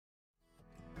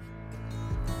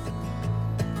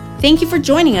Thank you for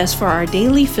joining us for our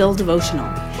Daily Fill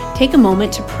devotional. Take a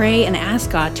moment to pray and ask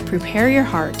God to prepare your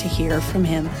heart to hear from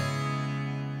Him.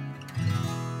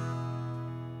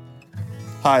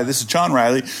 Hi, this is John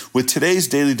Riley with today's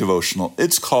daily devotional.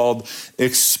 It's called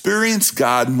Experience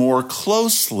God More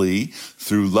Closely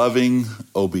Through Loving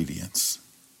Obedience.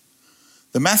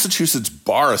 The Massachusetts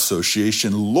Bar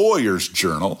Association Lawyers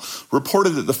Journal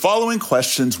reported that the following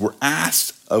questions were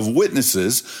asked of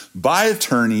witnesses by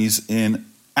attorneys in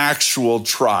actual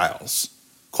trials.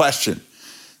 Question: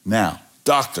 Now,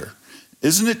 doctor,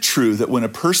 isn't it true that when a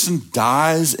person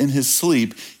dies in his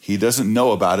sleep, he doesn't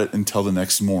know about it until the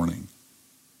next morning?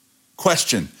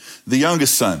 Question: The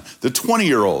youngest son, the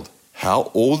 20-year-old,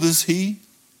 how old is he?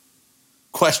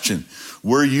 Question: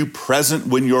 Were you present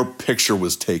when your picture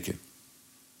was taken?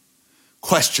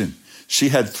 Question: She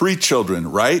had 3 children,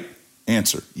 right?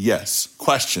 Answer: Yes.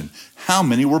 Question: How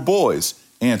many were boys?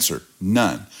 Answer: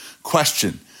 None.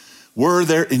 Question: Were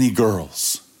there any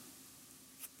girls?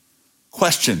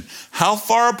 Question: How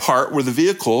far apart were the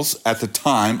vehicles at the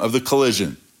time of the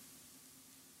collision?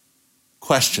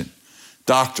 Question: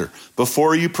 Doctor,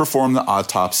 before you performed the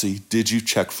autopsy, did you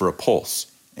check for a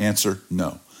pulse? Answer: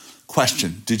 No.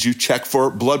 Question: Did you check for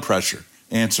blood pressure?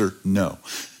 Answer: No.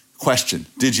 Question: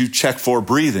 Did you check for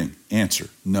breathing? Answer: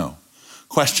 No.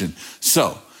 Question: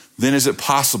 So, then is it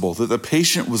possible that the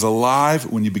patient was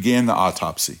alive when you began the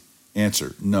autopsy?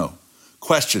 Answer: No.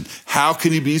 Question: How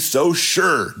can you be so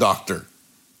sure, doctor?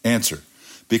 Answer: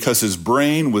 Because his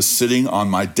brain was sitting on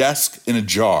my desk in a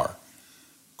jar.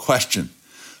 Question: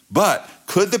 But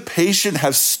could the patient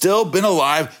have still been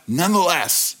alive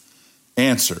nonetheless?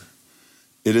 Answer: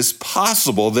 It is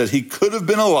possible that he could have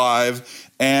been alive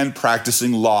and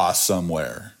practicing law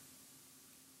somewhere.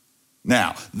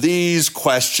 Now, these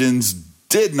questions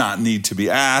did not need to be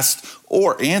asked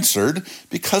or answered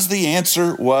because the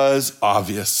answer was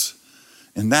obvious.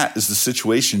 And that is the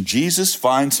situation Jesus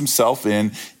finds himself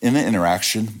in the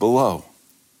interaction below.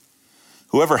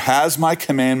 Whoever has my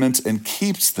commandments and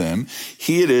keeps them,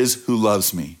 he it is who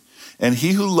loves me. And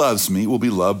he who loves me will be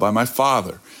loved by my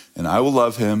Father, and I will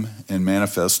love him and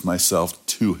manifest myself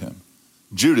to him.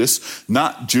 Judas,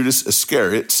 not Judas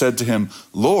Iscariot, said to him,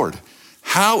 Lord,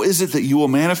 how is it that you will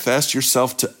manifest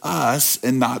yourself to us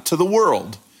and not to the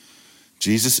world?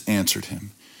 Jesus answered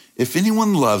him, If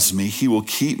anyone loves me, he will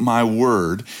keep my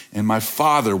word, and my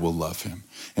Father will love him,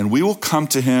 and we will come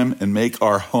to him and make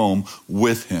our home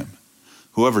with him.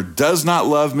 Whoever does not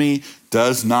love me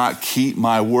does not keep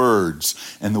my words,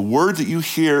 and the word that you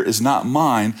hear is not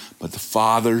mine, but the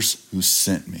Father's who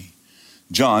sent me.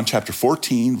 John chapter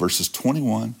 14, verses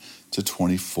 21 to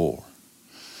 24.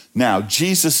 Now,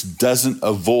 Jesus doesn't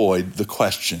avoid the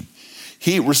question.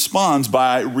 He responds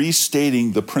by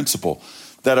restating the principle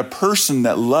that a person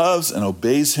that loves and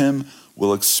obeys him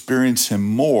will experience him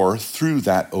more through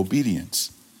that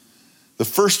obedience. The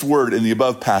first word in the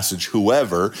above passage,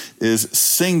 whoever, is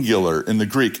singular in the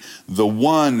Greek, the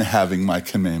one having my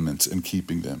commandments and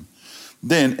keeping them.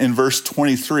 Then in verse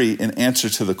 23, in answer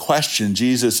to the question,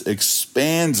 Jesus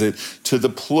expands it to the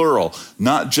plural,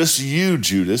 not just you,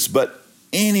 Judas, but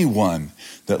anyone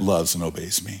that loves and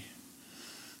obeys me.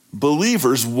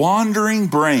 Believers' wandering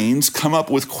brains come up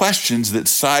with questions that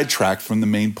sidetrack from the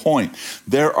main point.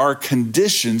 There are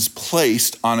conditions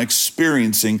placed on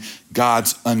experiencing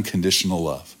God's unconditional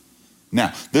love.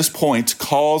 Now, this point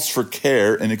calls for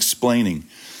care in explaining.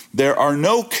 There are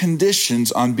no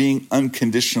conditions on being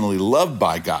unconditionally loved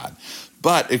by God,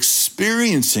 but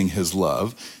experiencing his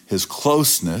love, his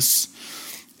closeness,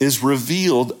 is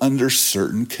revealed under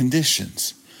certain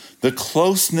conditions. The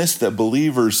closeness that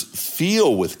believers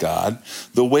feel with God,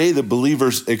 the way that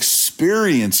believers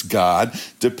experience God,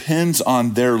 depends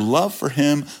on their love for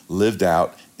him lived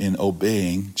out in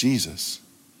obeying Jesus.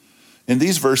 In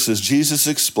these verses, Jesus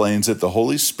explains that the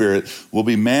Holy Spirit will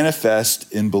be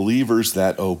manifest in believers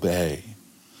that obey.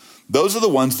 Those are the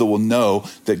ones that will know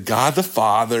that God the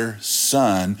Father,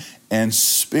 Son, and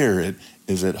Spirit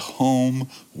is at home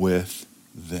with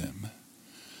them.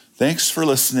 Thanks for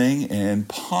listening, and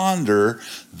ponder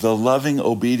the loving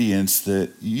obedience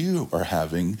that you are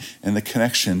having and the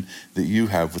connection that you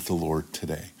have with the Lord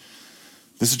today.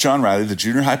 This is John Riley, the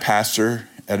junior high pastor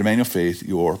at Emmanuel Faith,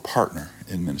 your partner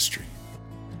in ministry.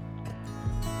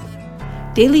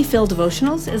 Daily Fill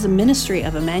Devotionals is a ministry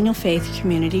of Emmanuel Faith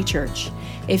Community Church.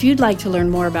 If you'd like to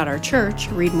learn more about our church,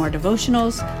 read more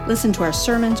devotionals, listen to our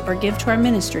sermons, or give to our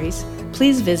ministries,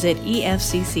 please visit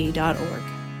efcc.org.